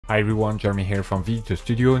Hi everyone, Jeremy here from Davinci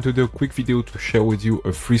Studio, and today a quick video to share with you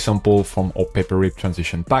a free sample from our paper rip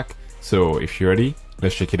transition pack. So if you're ready,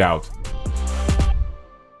 let's check it out.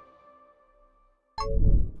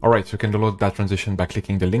 Alright, so you can download that transition by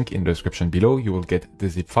clicking the link in the description below. You will get the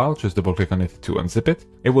zip file, just double click on it to unzip it.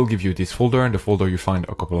 It will give you this folder. In the folder you find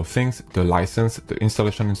a couple of things: the license, the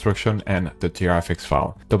installation instruction, and the DRFX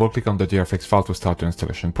file. Double click on the DRFX file to start the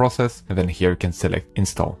installation process, and then here you can select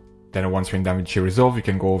install. Then once you're in Davinci Resolve, you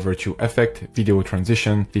can go over to Effect, Video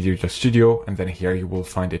Transition, Davinci Studio, and then here you will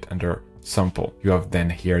find it under Sample. You have then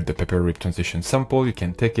here the paper rip transition sample. You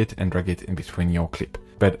can take it and drag it in between your clip.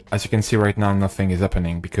 But as you can see right now, nothing is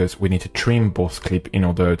happening because we need to trim both clips in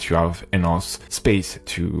order to have enough space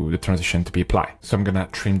to the transition to be applied. So I'm gonna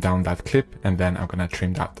trim down that clip, and then I'm gonna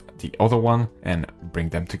trim that the other one and bring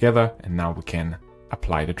them together. And now we can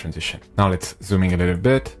apply the transition. Now let's zoom in a little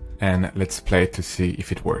bit and let's play it to see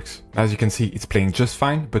if it works. As you can see, it's playing just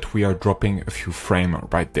fine, but we are dropping a few frames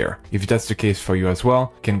right there. If that's the case for you as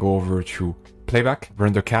well, you can go over to Playback,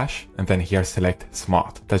 Render Cache, and then here select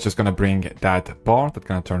Smart. That's just gonna bring that bar that's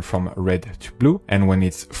gonna turn from red to blue. And when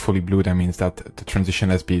it's fully blue, that means that the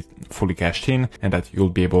transition has been fully cached in and that you'll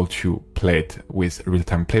be able to play it with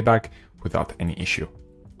real-time playback without any issue.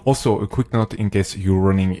 Also, a quick note in case you're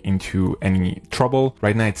running into any trouble.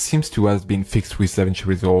 Right now it seems to have been fixed with Davinci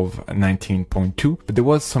Resolve 19.2, but there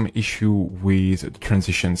was some issue with the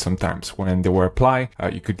transition sometimes. When they were applied,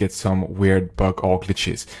 you could get some weird bug or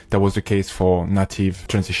glitches. That was the case for native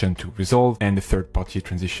transition to Resolve and the third-party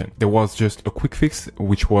transition. There was just a quick fix,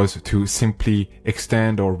 which was to simply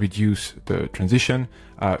extend or reduce the transition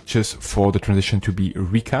just for the transition to be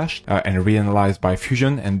recached and reanalyzed by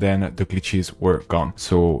Fusion, and then the glitches were gone.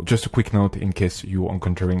 So just a quick note in case you are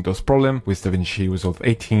encountering those problems with Davinci Resolve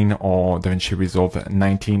 18 or Davinci Resolve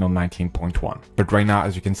 19 or 19.1. But right now,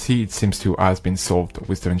 as you can see, it seems to have been solved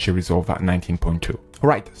with Davinci Resolve 19.2.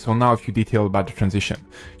 Alright, so now a few details about the transition.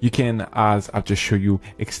 You can, as I've just showed you,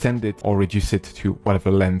 extend it or reduce it to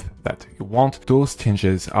whatever length that you want. Those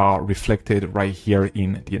changes are reflected right here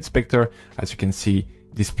in the inspector. As you can see,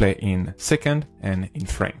 display in second and in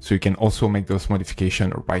frame. So you can also make those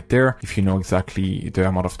modifications right there if you know exactly the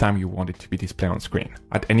amount of time you want it to be displayed on screen.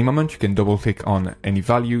 At any moment, you can double click on any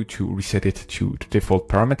value to reset it to the default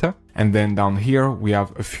parameter. And then down here, we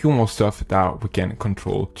have a few more stuff that we can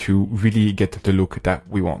control to really get the look that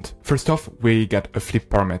we want. First off, we get a flip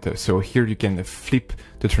parameter. So here you can flip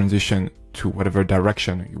the transition to whatever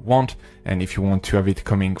direction you want, and if you want to have it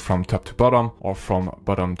coming from top to bottom or from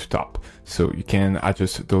bottom to top. So you can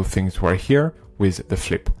adjust those things right here with the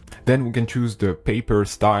flip. Then we can choose the paper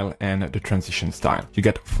style and the transition style. You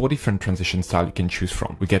get 4 different transition styles you can choose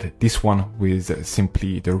from. We get this one with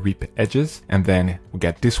simply the rip edges, and then we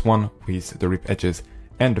get this one with the rip edges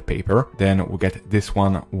and the paper. Then we get this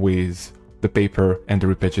one with the paper and the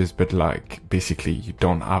rip edges, but like basically you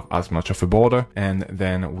don't have as much of a border. And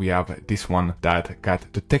then we have this one that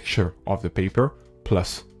got the texture of the paper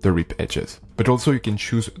plus the rip edges. But also you can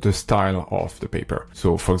choose the style of the paper.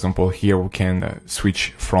 So for example, here we can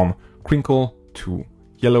switch from crinkle to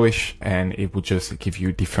yellowish, and it will just give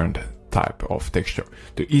you different type of texture.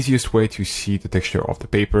 The easiest way to see the texture of the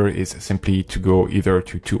paper is simply to go either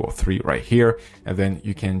to 2 or 3 right here, and then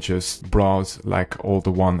you can just browse like all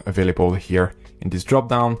the one available here in this drop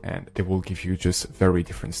down, and they will give you just very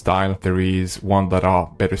different style. There is one that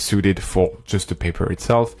are better suited for just the paper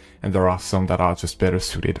itself, and there are some that are just better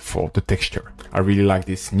suited for the texture. I really like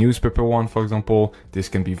this newspaper one, for example. This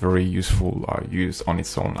can be very useful used on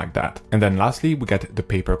its own like that. And then lastly, we get the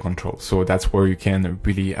paper control. So that's where you can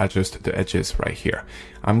really adjust the edges right here.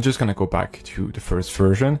 I'm just gonna go back to the first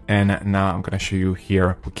version, and now I'm gonna show you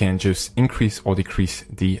here. We can just increase or decrease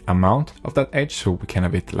the amount of that edge, so we can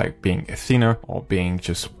have it like being thinner or being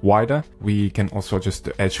just wider. We can also adjust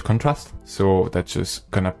the edge contrast, so that's just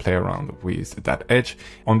gonna play around with that edge.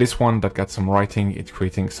 On this one that got some writing, it's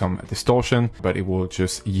creating some distortion, but it will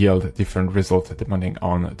just yield different results depending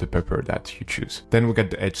on the paper that you choose. Then we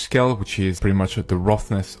get the edge scale, which is pretty much the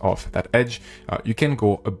roughness of that edge. You can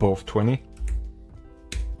go above 20,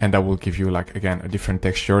 and that will give you like, again, a different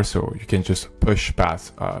texture. So you can just push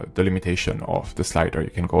past the limitation of the slider. You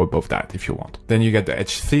can go above that if you want. Then you get the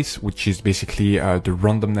edge thick, which is basically the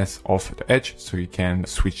randomness of the edge. So you can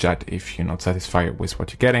switch that if you're not satisfied with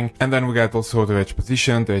what you're getting. And then we got also the edge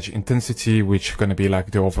position, the edge intensity, which is going to be like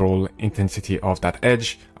the overall intensity of that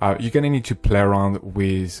edge. You're going to need to play around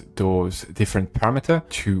with those different parameters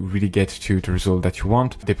to really get to the result that you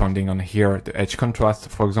want. Depending on here, the edge contrast,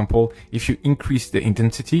 for example, if you increase the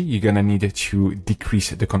intensity, you're going to need to decrease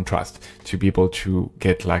the contrast to be able to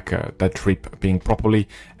get like that rip being properly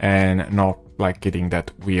and not like getting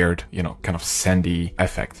that weird, you know, kind of sandy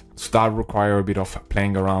effect. So that requires a bit of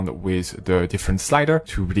playing around with the different slider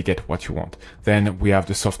to really get what you want. Then we have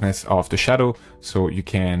the softness of the shadow. So you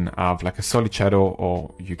can have like a solid shadow,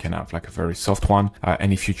 or you can have like a very soft one.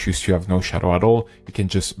 And if you choose to have no shadow at all, you can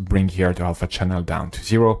just bring here the alpha channel down to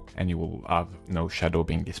 0 and you will have no shadow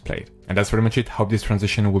being displayed. And that's pretty much it. Hope this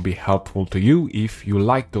transition will be helpful to you. If you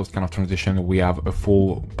like those kind of transitions, we have a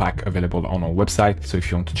full pack available on our website. So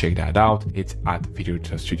if you want to check that out, it's at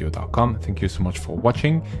videoeditorstudio.com. Thank you so much for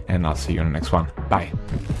watching, and I'll see you in the next one. Bye.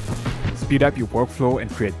 Speed up your workflow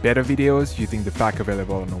and create better videos using the pack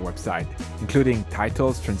available on our website, including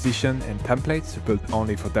titles, transition, and templates built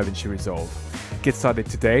only for Davinci Resolve. Get started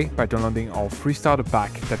today by downloading our free starter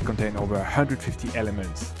pack that contains over 150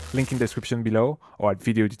 elements. Link in the description below or at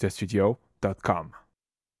videoeditorstudio.com.